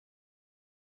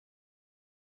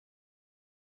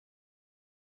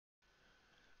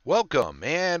Welcome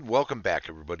and welcome back,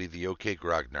 everybody. The OK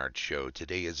Grognard Show.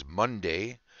 Today is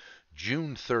Monday,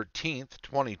 June 13th,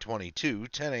 2022,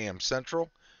 10 a.m.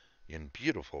 Central in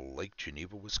beautiful Lake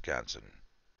Geneva, Wisconsin.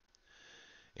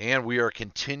 And we are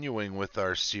continuing with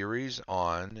our series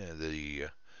on the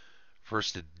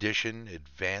first edition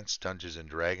Advanced Dungeons and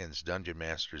Dragons Dungeon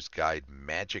Master's Guide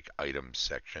Magic Items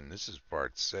section. This is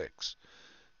part 6.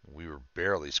 We were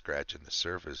barely scratching the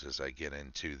surface as I get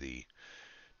into the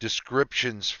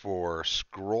descriptions for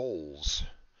scrolls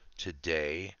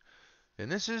today.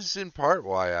 And this is in part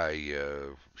why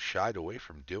I shied away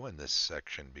from doing this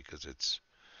section because it's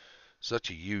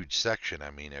such a huge section. I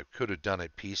mean, I could have done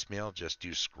it piecemeal, just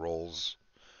do scrolls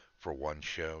for one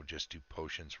show, just do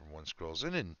potions for one scrolls.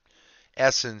 And in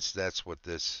essence, that's what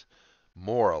this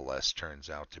more or less turns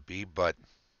out to be. But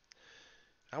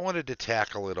I wanted to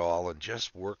tackle it all and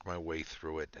just work my way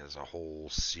through it as a whole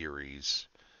series.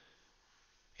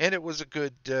 And it was a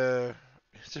good,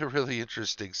 it's a really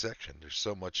interesting section. There's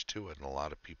so much to it, and a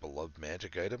lot of people love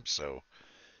magic items, so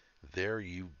there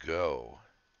you go.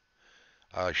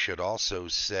 I should also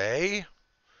say,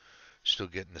 still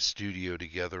getting the studio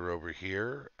together over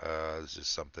here. This is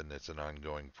something that's an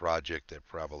ongoing project that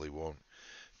probably won't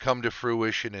come to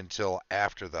fruition until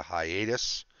after the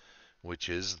hiatus, which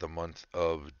is the month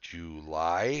of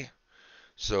July.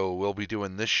 So we'll be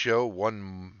doing this show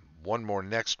one more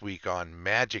next week on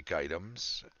magic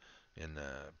items in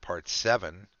part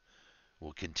 7.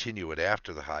 We'll continue it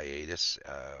after the hiatus.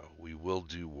 We will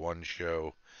do one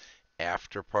show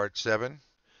after part 7.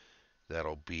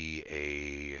 That'll be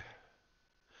a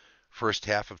first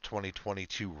half of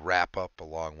 2022 wrap up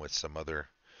along with some other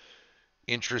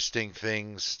interesting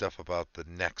things, stuff about the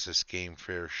Nexus Game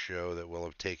Fair show that will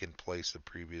have taken place the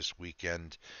previous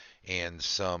weekend, and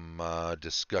some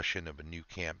discussion of a new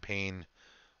campaign.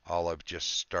 I've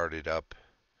just started up.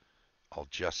 I'll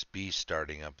just be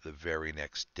starting up the very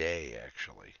next day,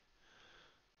 actually.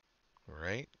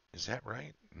 Right? Is that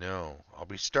right? No. I'll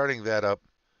be starting that up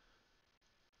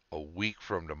a week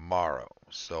from tomorrow.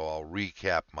 So I'll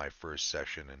recap my first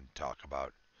session and talk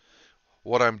about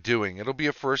what I'm doing. It'll be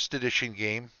a first edition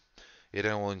game.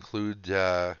 It'll include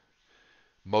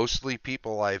mostly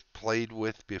people I've played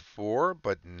with before,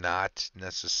 but um,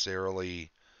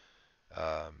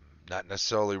 not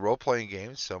necessarily role playing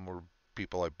games. Some were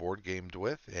people I board gamed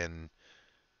with, and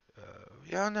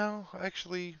yeah, no,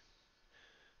 actually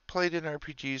played in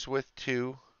RPGs with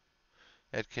too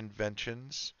at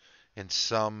conventions, and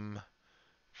some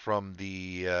from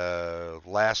the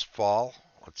last fall.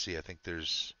 Let's see, I think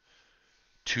there's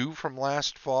 2 from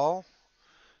last fall.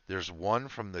 There's one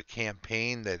from the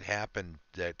campaign that happened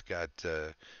that got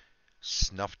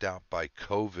snuffed out by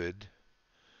COVID.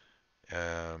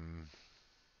 Um,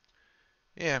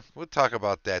 yeah, we'll talk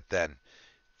about that then.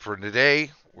 For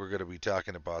today, we're going to be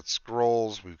talking about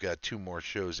scrolls. We've got 2 more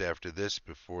shows after this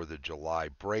before the July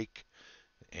break.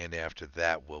 And after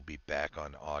that, we'll be back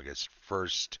on August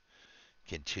 1st,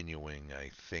 continuing,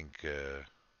 I think,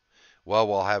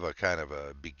 we'll have a kind of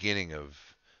a beginning of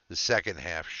the second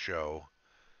half show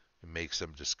and make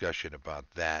some discussion about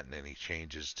that and any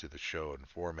changes to the show and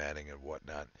formatting and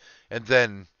whatnot. And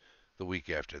then the week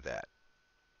after that,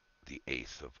 the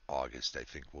 8th of August, I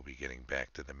think we'll be getting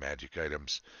back to the Magic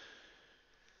Items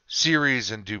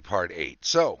series and do part 8.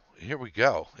 So here we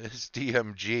go. It's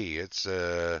DMG.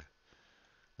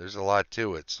 There's a lot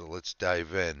to it, so let's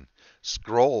dive in.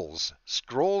 Scrolls.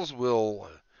 Scrolls will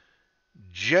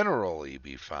generally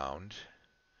be found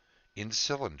in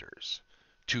cylinders,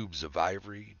 tubes of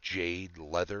ivory, jade,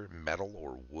 leather, metal,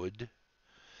 or wood.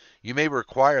 You may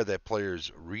require that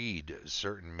players read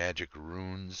certain magic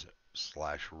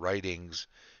runes/writings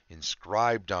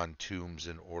inscribed on tombs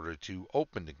in order to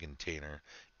open the container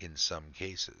in some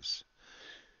cases.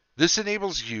 This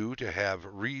enables you to have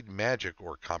read magic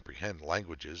or comprehend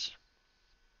languages,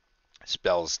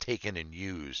 spells taken and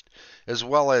used, as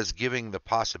well as giving the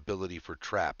possibility for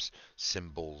traps,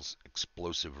 symbols,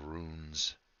 explosive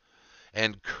runes,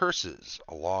 and curses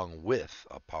along with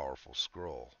a powerful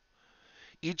scroll.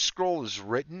 Each scroll is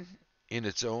written in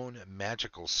its own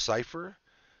magical cipher,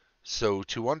 so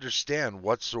to understand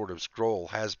what sort of scroll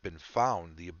has been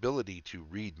found, the ability to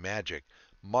read magic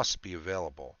must be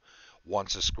available.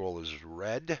 Once a scroll is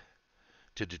read,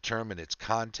 to determine its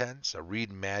contents, a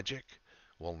read magic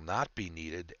will not be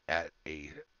needed at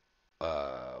a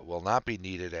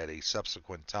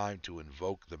subsequent time to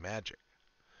invoke the magic.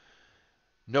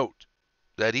 Note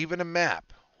that even a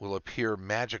map will appear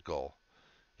magical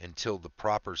until the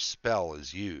proper spell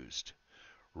is used.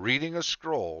 Reading a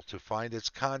scroll to find its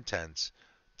contents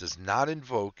does not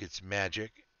invoke its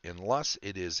magic unless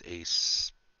it is a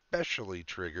especially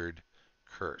triggered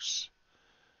curse.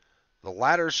 The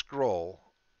latter scroll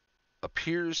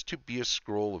appears to be a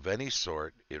scroll of any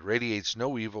sort. It radiates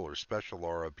no evil or special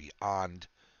aura beyond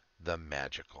the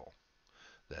magical.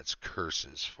 That's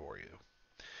curses for you.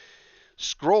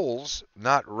 Scrolls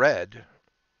not read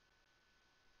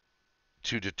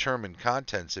to determine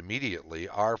contents immediately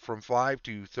are from 5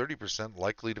 to 30%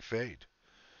 likely to fade.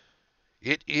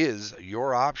 It is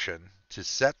your option to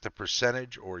set the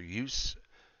percentage or use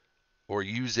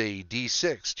a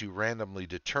D6 to randomly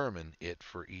determine it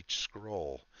for each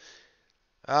scroll.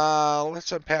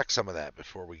 Let's unpack some of that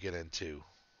before we get into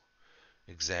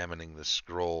examining the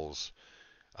scrolls.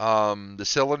 The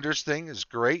cylinders thing is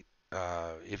great.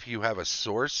 If you have a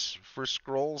source for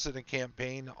scrolls in a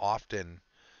campaign, often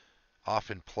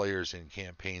players in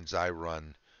campaigns I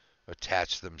run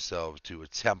attach themselves to a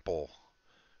temple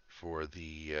for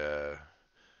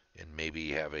and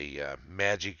maybe have a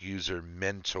magic user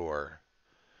mentor,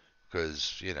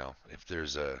 because if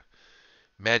there's a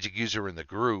magic user in the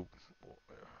group,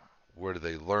 where do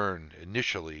they learn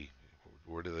initially?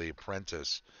 Where do they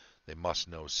apprentice? They must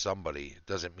know somebody. It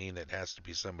doesn't mean it has to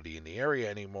be somebody in the area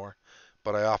anymore,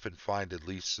 but I often find, at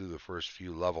least through the first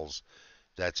few levels,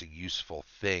 that's a useful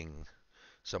thing.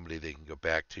 Somebody they can go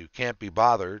back to. Can't be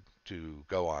bothered to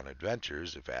go on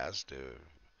adventures if asked.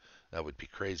 That would be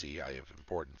crazy. I have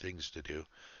important things to do.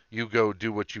 You go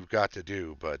do what you've got to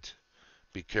do, but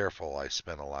be careful. I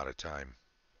spent a lot of time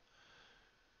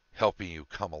helping you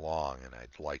come along, and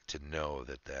I'd like to know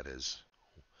that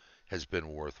has been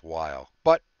worthwhile.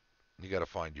 But you got to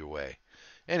find your way.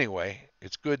 Anyway,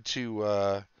 it's good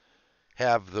to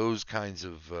have those kinds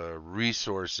of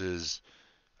resources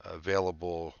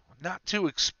available, not to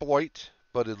exploit,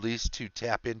 but at least to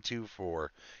tap into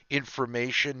for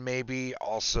information, maybe.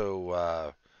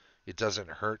 Also, it doesn't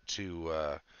hurt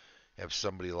to have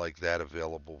somebody like that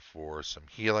available for some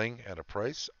healing at a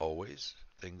price, always.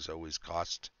 Things always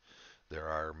cost. There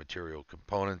are material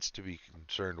components to be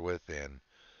concerned with, and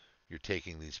you're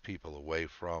taking these people away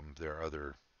from their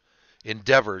other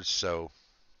endeavors, so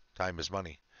time is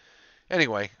money.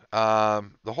 Anyway,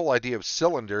 the whole idea of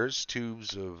cylinders,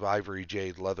 tubes of ivory,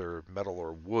 jade, leather, metal,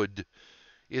 or wood,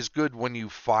 is good when you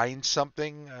find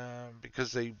something,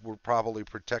 because they were probably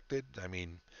protected. I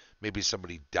mean, maybe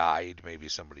somebody died, maybe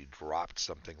somebody dropped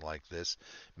something like this,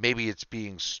 maybe it's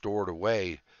being stored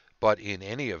away, but in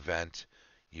any event,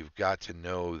 you've got to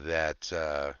know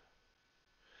that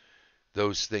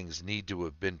those things need to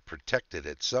have been protected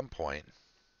at some point.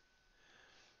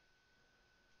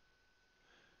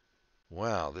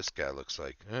 Wow, this guy looks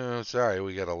like. Oh, sorry,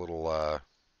 we got a little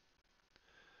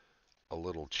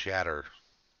chatter,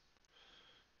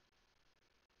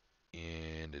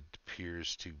 and it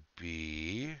appears to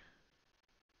be.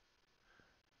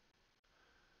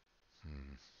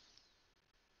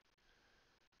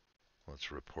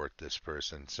 Let's report this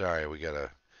person. Sorry, we got a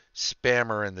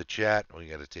spammer in the chat. We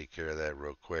got to take care of that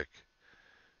real quick.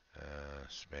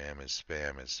 Spam is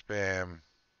spam is spam.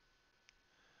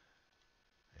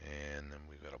 And then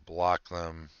we got to block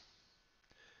them.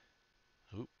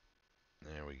 Oop,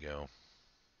 there we go.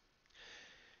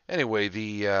 Anyway,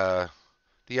 the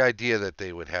idea that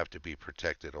they would have to be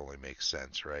protected only makes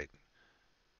sense, right?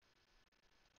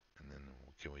 And then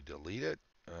can we delete it?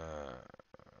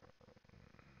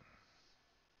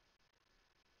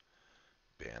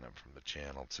 Ban them from the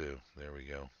channel too. There we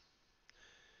go.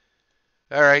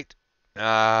 All right.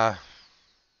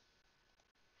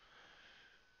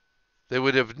 They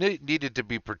would have needed to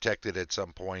be protected at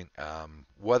some point.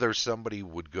 Whether somebody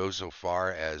would go so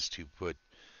far as to put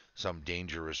some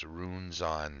dangerous runes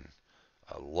on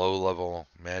a low-level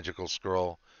magical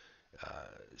scroll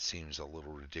seems a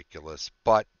little ridiculous.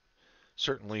 But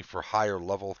certainly for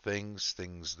higher-level things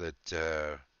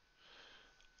that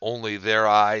only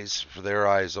for their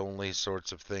eyes only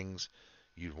sorts of things,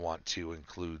 you'd want to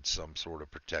include some sort of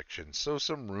protection. So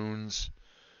some runes,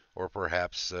 or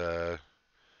perhaps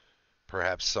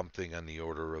something on the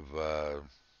order of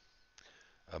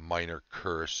a minor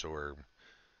curse, or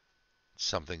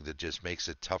something that just makes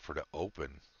it tougher to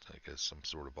open, like some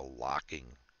sort of a locking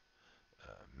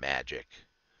magic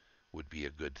would be a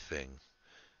good thing.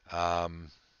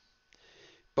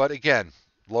 But again,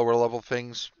 lower level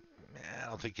things, I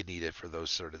don't think you need it for those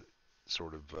sort of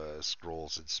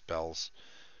scrolls and spells.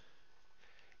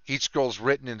 Each scroll's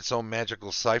written in its own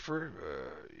magical cipher.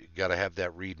 You got to have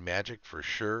that read magic for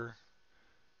sure.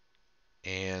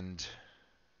 And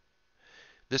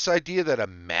this idea that a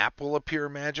map will appear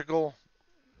magical,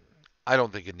 I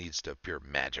don't think it needs to appear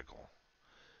magical.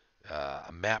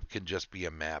 A map can just be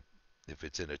a map. If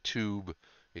it's in a tube,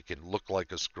 it can look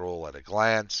like a scroll at a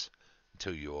glance.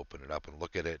 until you open it up and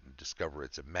look at it and discover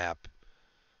it's a map.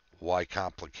 Why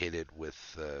complicate it with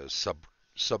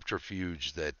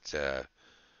subterfuge that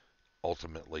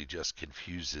ultimately just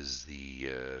confuses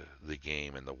the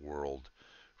game and the world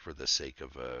for the sake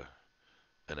of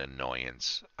an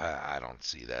annoyance? I don't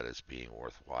see that as being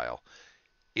worthwhile,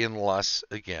 unless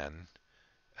again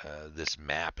this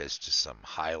map is just some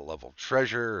high level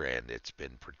treasure and it's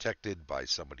been protected by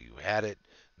somebody who had it.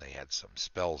 They had some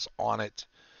spells on it.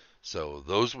 So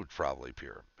those would probably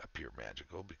appear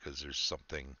magical because there's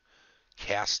something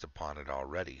cast upon it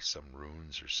already, some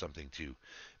runes or something to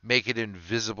make it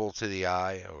invisible to the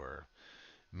eye, or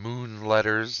moon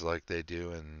letters like they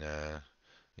do in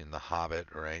The Hobbit,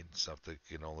 right? Something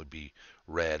that can only be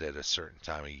read at a certain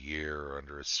time of year or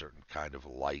under a certain kind of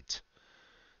light.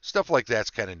 Stuff like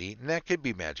that's kind of neat, and that could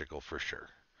be magical for sure.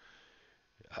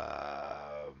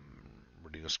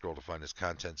 Reading a scroll to find its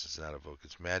contents does not evoke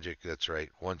its magic. That's right.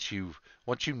 Once you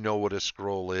know what a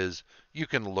scroll is, you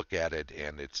can look at it,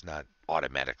 and it's not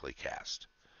automatically cast.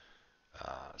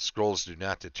 Scrolls do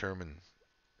not determine.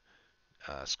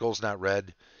 Scrolls not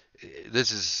read.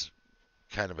 This is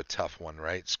kind of a tough one,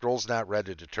 right? Scrolls not read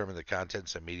to determine the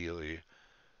contents immediately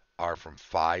are from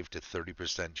 5 to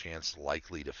 30% chance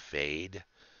likely to fade.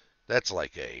 That's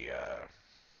like a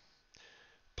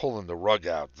pulling the rug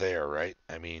out there, right?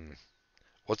 I mean,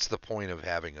 what's the point of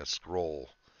having a scroll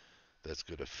that's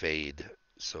going to fade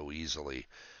so easily?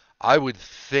 I would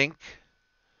think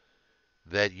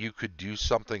that you could do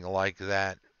something like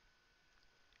that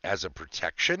as a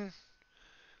protection.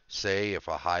 Say if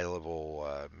a high level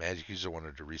magic user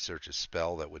wanted to research a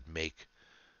spell that would make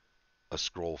a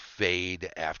scroll fade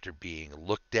after being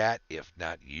looked at, if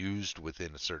not used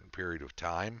within a certain period of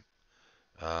time.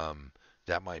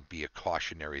 That might be a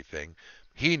cautionary thing.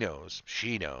 He knows,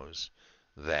 she knows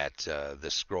that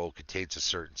this scroll contains a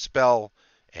certain spell,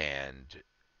 and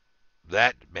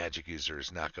that magic user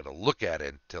is not going to look at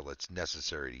it until it's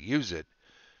necessary to use it,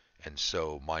 and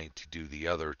so might do the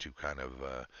other to kind of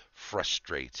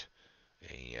frustrate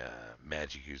a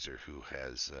magic user who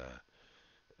has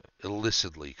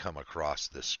illicitly come across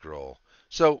this scroll.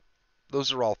 So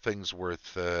those are all things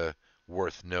worth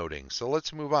noting. So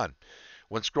let's move on.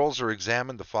 When scrolls are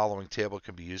examined, the following table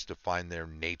can be used to find their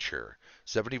nature.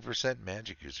 70%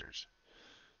 magic users,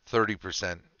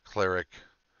 30% cleric,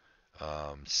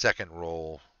 second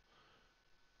role,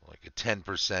 like a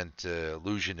 10%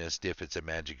 illusionist if it's a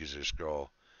magic user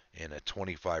scroll, and a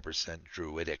 25%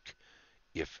 druidic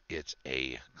if it's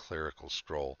a clerical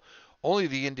scroll. Only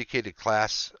the indicated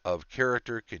class of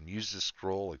character can use the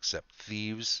scroll except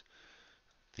thieves.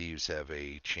 Thieves have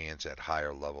a chance at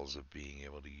higher levels of being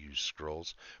able to use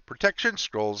scrolls. Protection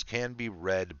scrolls can be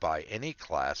read by any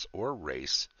class or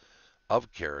race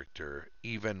of character,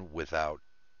 even without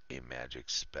a magic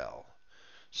spell.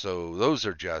 So those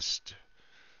are just,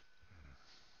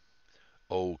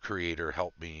 oh, Creator,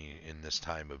 help me in this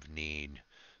time of need.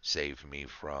 Save me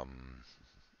from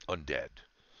undead.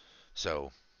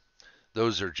 So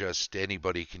those are just,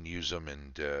 anybody can use them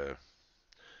and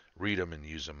read them and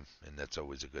use them, and that's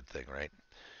always a good thing, right?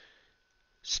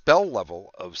 Spell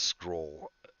level of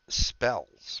scroll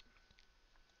spells.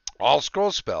 All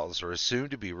scroll spells are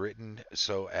assumed to be written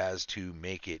so as to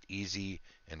make it easy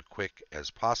and quick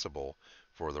as possible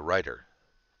for the writer.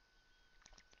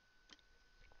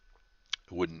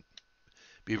 It wouldn't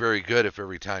be very good if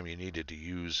every time you needed to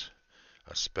use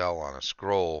a spell on a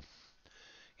scroll,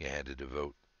 you had to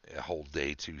devote a whole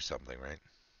day to something, right?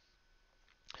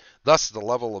 Thus, the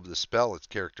level of the spell, its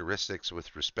characteristics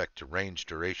with respect to range,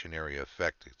 duration, area,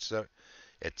 effect,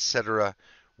 etc.,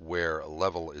 where a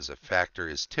level is a factor,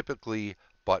 is typically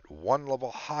but one level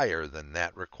higher than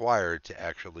that required to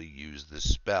actually use the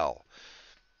spell.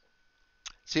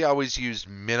 See, I always used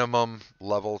minimum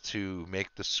level to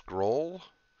make the scroll,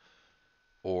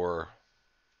 or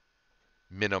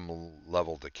minimum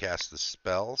level to cast the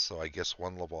spell, so I guess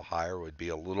one level higher would be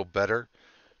a little better,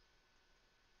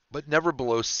 but never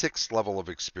below 6th level of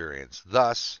experience.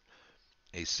 Thus,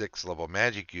 a 6th level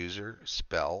magic user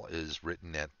spell is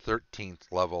written at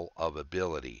 13th level of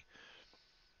ability,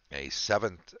 a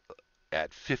 7th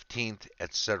at 15th,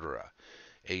 etc.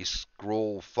 A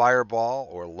scroll fireball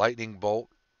or lightning bolt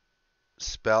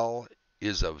spell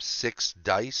is of 6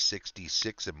 dice,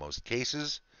 66 in most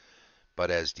cases, but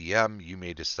as DM, you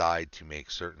may decide to make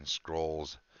certain scroll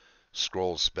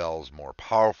spells more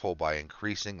powerful by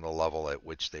increasing the level at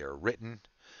which they are written.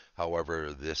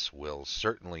 However, this will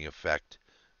certainly affect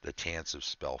the chance of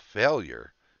spell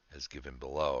failure, as given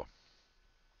below.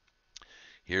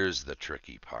 Here's the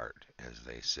tricky part, as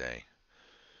they say.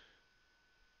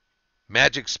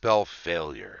 Magic spell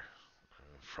failure.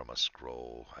 from a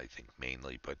scroll, I think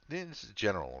mainly, but this is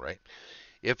general, right?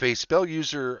 If a spell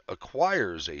user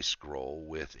acquires a scroll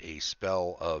with a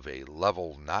spell of a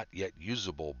level not yet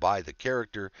usable by the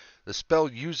character, the spell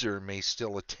user may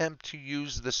still attempt to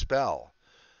use the spell.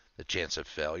 The chance of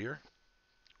failure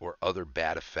or other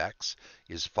bad effects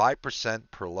is 5%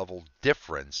 per level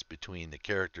difference between the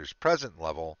character's present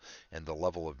level and the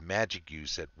level of magic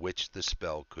use at which the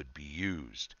spell could be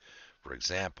used. For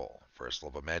example, first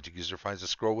level magic user finds a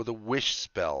scroll with a wish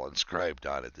spell inscribed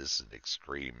on it. This is an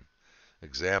extreme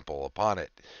example upon it.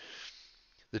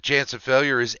 The chance of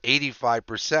failure is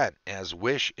 85%, as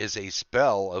wish is a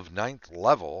spell of 9th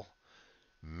level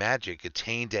magic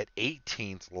attained at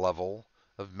 18th level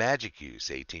of magic use.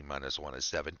 18 minus 1 is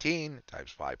 17,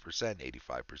 times 5%,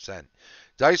 85%.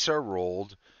 Dice are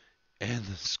rolled, and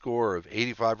the score of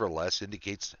 85 or less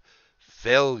indicates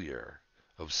failure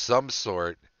of some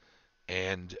sort,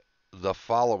 and the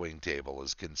following table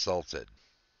is consulted.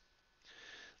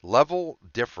 Level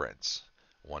difference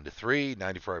 1 to 3,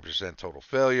 95% total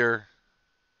failure.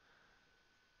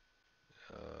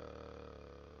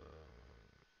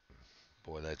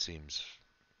 Boy, that seems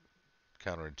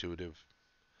counterintuitive.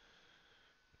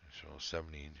 So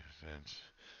 70%,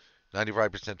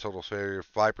 95% total failure,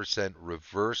 5%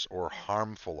 reverse or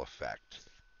harmful effect.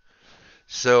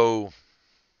 So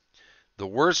the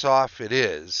worse off it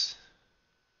is,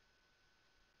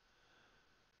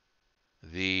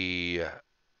 the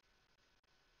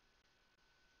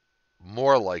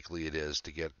more likely it is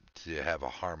to have a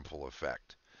harmful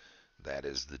effect. That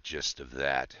is the gist of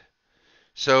that.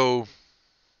 So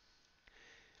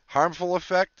harmful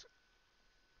effect,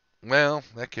 well,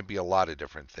 that can be a lot of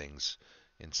different things,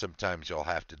 and sometimes you'll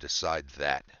have to decide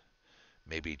that.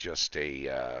 Maybe just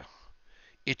a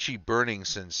itchy burning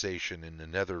sensation in the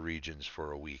nether regions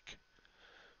for a week,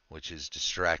 which is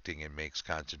distracting and makes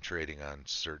concentrating on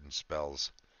certain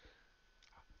spells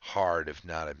hard, if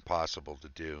not impossible to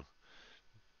do.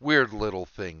 Weird little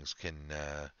things can,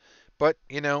 but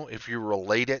if you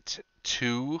relate it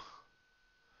to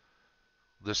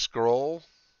the scroll,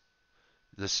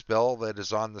 the spell that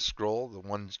is on the scroll, the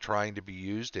one's trying to be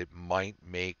used, it might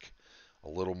make a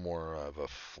little more of a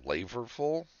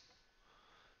flavorful.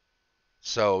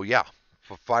 So yeah,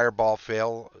 if a fireball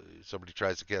fail, somebody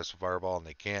tries to cast a fireball and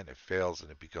they can't, it fails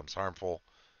and it becomes harmful.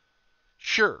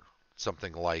 Sure,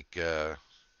 something like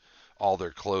all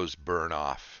their clothes burn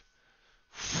off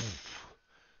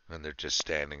and they're just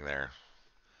standing there.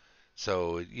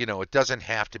 So, it doesn't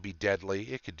have to be deadly.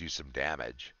 It could do some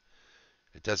damage.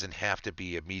 It doesn't have to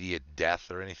be immediate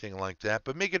death or anything like that,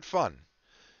 but make it fun.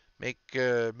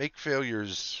 Make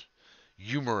failures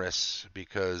humorous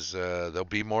because they'll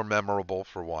be more memorable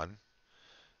for one.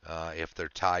 If they're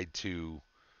tied to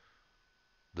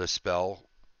the spell,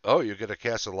 oh, you're going to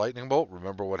cast a lightning bolt?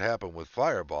 Remember what happened with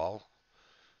Fireball.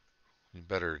 You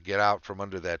better get out from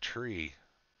under that tree.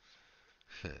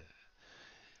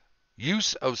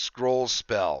 Use of scroll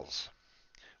spells.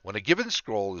 When a given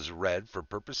scroll is read for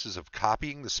purposes of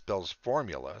copying the spell's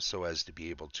formula so as to be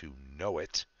able to know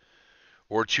it,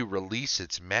 or to release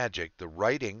its magic, the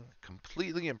writing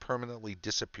completely and permanently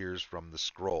disappears from the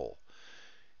scroll.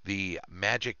 The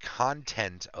magic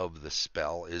content of the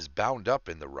spell is bound up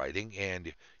in the writing,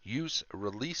 and use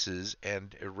releases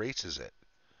and erases it.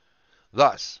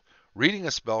 Thus, reading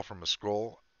a spell from a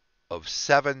scroll of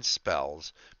 7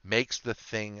 spells makes the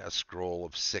thing a scroll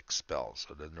of 6 spells.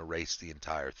 So it doesn't erase the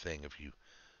entire thing if you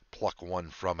pluck one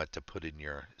from it to put in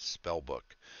your spell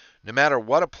book. No matter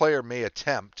what a player may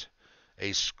attempt,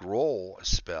 a scroll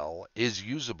spell is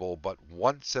usable but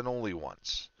once and only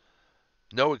once.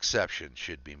 No exception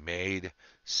should be made,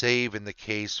 save in the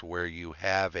case where you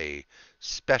have a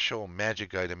special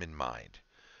magic item in mind.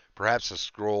 Perhaps a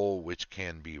scroll which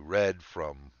can be read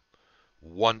from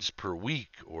once per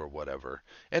week or whatever,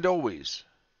 and always,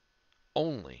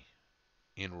 only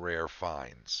in rare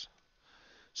finds.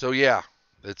 So yeah,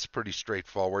 it's pretty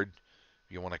straightforward.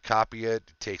 If you want to copy it,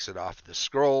 it takes it off the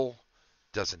scroll,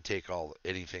 doesn't take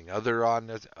anything other on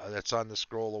that's on the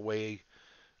scroll away,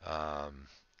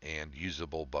 and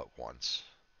usable but once.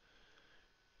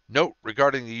 Note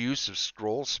regarding the use of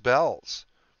scroll spells.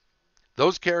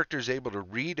 Those characters able to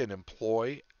read and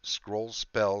employ scroll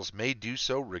spells may do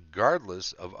so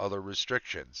regardless of other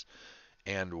restrictions.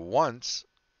 And once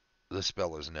the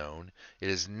spell is known, it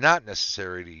is not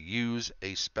necessary to use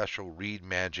a special read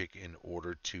magic in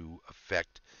order to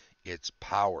affect its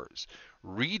powers.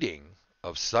 Reading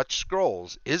of such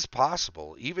scrolls is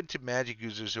possible even to magic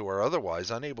users who are otherwise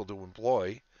unable to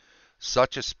employ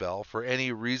such a spell for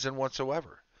any reason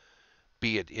whatsoever,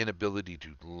 be it inability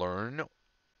to learn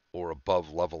or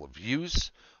above level of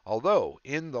use, although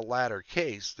in the latter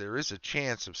case there is a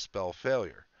chance of spell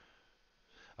failure.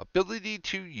 Ability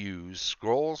to use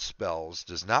scroll spells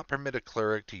does not permit a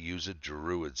cleric to use a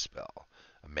druid spell,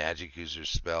 a magic user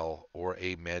spell, or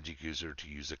a magic user to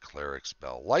use a cleric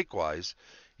spell. Likewise,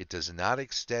 it does not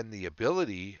extend the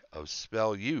ability of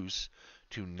spell use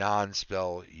to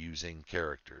non-spell using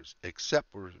characters, except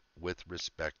with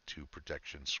respect to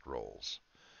protection scrolls.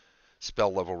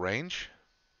 Spell level range.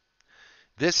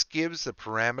 This gives the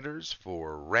parameters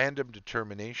for random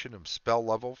determination of spell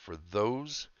level for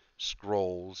those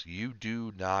scrolls you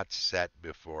do not set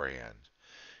beforehand.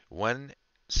 When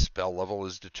spell level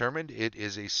is determined, it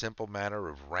is a simple matter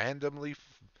of randomly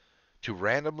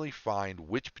find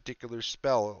which particular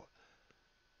spell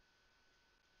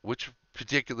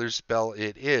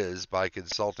it is by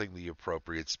consulting the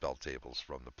appropriate spell tables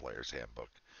from the player's handbook.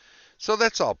 So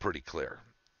that's all pretty clear.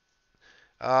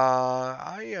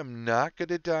 I am not going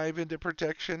to dive into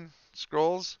protection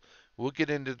scrolls. We'll get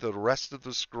into the rest of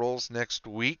the scrolls next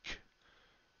week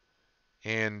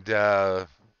and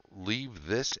leave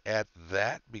this at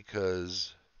that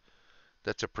because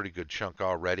that's a pretty good chunk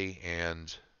already,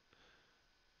 and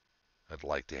I'd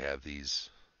like to have these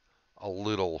a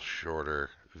little shorter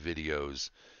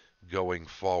videos going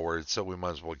forward, so we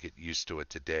might as well get used to it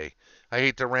today. I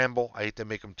hate to ramble. I hate to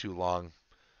make them too long.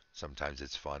 Sometimes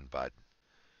it's fun, but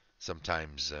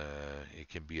sometimes it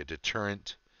can be a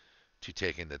deterrent to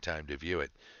taking the time to view it.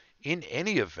 In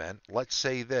any event, let's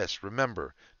say this.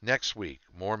 Remember, next week,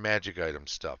 more magic item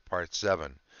stuff, part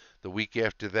 7. The week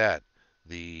after that,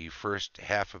 the first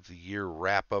half of the year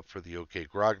wrap up for the OK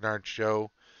Grognard show.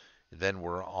 Then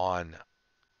we're on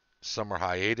summer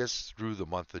hiatus through the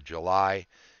month of July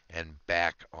and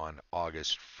back on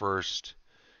August 1st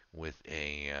with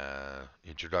a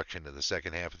introduction to the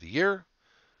second half of the year.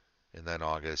 And then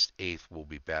August 8th, we'll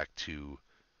be back to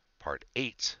part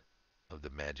 8 of the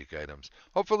magic items.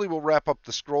 Hopefully we'll wrap up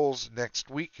the scrolls next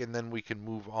week, and then we can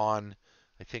move on.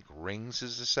 I think rings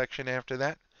is the section after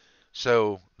that.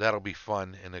 So that'll be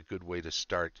fun and a good way to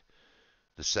start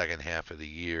the second half of the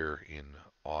year in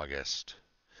August.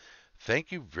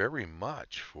 Thank you very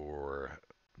much for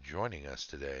joining us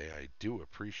today. I do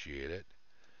appreciate it.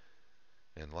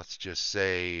 And let's just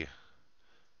say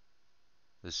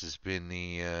this has been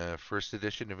the first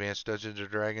edition of Advanced Dungeons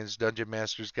 & Dragons Dungeon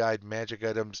Master's Guide Magic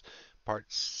Items Part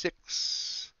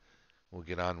 6. We'll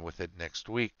get on with it next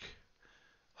week.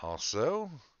 Also,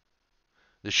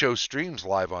 the show streams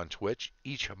live on Twitch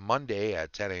each Monday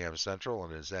at 10 a.m. Central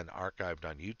and is then archived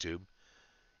on YouTube.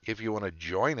 If you want to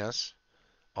join us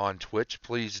on Twitch,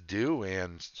 please do,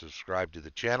 and subscribe to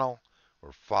the channel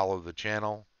or follow the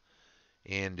channel.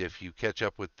 And if you catch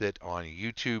up with it on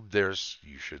YouTube,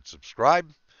 you should subscribe.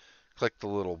 Click the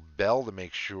little bell to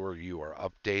make sure you are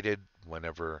updated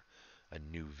whenever a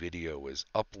new video is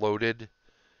uploaded.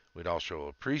 We'd also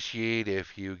appreciate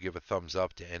if you give a thumbs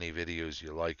up to any videos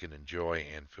you like and enjoy,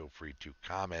 and feel free to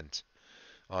comment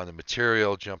on the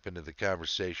material, jump into the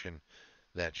conversation.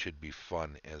 That should be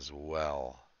fun as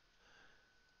well.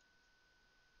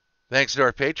 Thanks to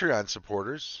our Patreon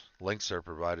supporters. Links are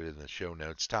provided in the show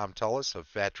notes. Tom Tullis of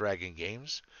Fat Dragon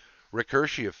Games, Rick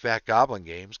Hershey of Fat Goblin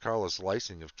Games, Carlos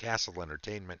Lysing of Castle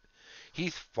Entertainment,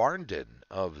 Heath Farndon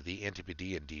of the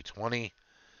Antipodean D20,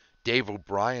 Dave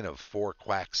O'Brien of 4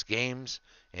 Quacks Games,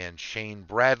 and Shane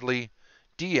Bradley,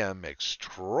 DM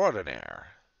Extraordinaire.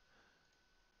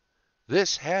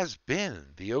 This has been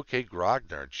the OK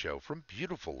Grognard Show from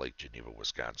beautiful Lake Geneva,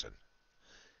 Wisconsin.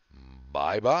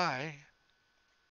 Bye-bye.